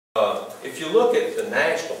If you look at the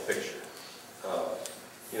national picture,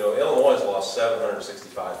 you know, Illinois has lost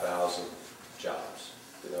 765,000 jobs,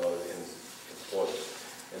 you know, in employees,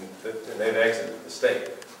 and they've exited the state.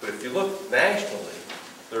 But if you look nationally,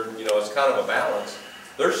 you know, it's kind of a balance.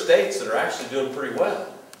 There's states that are actually doing pretty well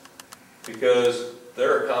because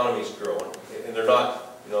their economy's growing, and they're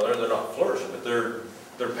not, you know, they're not flourishing, but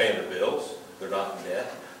they're paying their bills. They're not in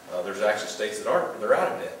debt. There's actually states that aren't. They're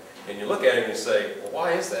out of debt. And you look at it and you say, well,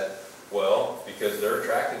 why is that? Well, because they're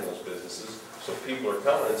attracting those businesses, so people are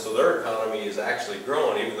coming, and so their economy is actually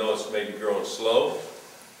growing, even though it's maybe growing slow,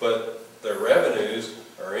 but their revenues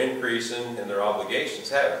are increasing and their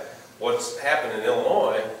obligations haven't. What's happened in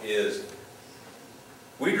Illinois is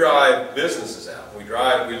we drive businesses out. We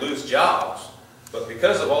lose jobs, but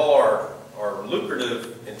because of all our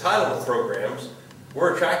lucrative entitlement programs,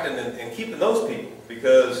 we're attracting and keeping those people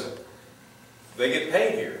because they get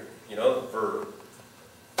paid here, you know,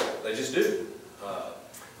 they just do. A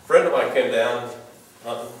friend of mine came down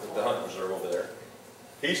hunting at the hunting reserve over there.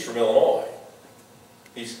 He's from Illinois.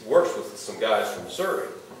 He works with some guys from Missouri.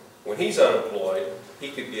 When he's unemployed, he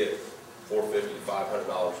could get $450 to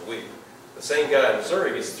 $500 a week. The same guy in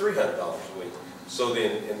Missouri gets $300 a week. So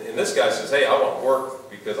then, and this guy says, hey, I want to work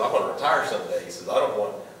because I want to retire someday. He says, I don't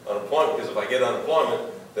want unemployment because if I get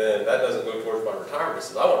unemployment, then that doesn't go towards my retirement. He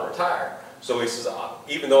says, I want to retire. So he says,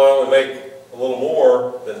 even though I only make a little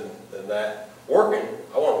more than that working,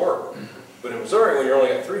 I want to work. But in Missouri, when you're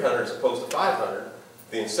only at 300 as opposed to 500,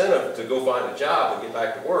 the incentive to go find a job and get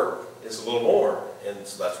back to work is a little more, and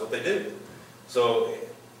so that's what they do. So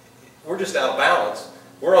we're just out of balance.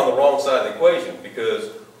 We're on the wrong side of the equation because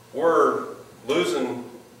we're losing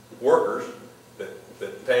workers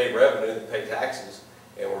that pay revenue, that pay taxes,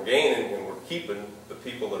 and we're gaining and we're keeping the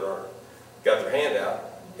people that got their hand out,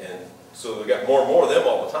 and so we got more and more of them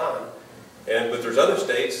all the time. But there's other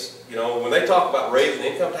states, you know, when they talk about raising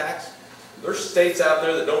income tax, there's states out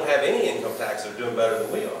there that don't have any income tax that are doing better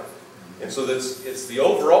than we are. And so it's the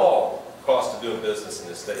overall cost of doing business in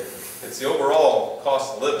this state. It's the overall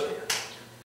cost of living here.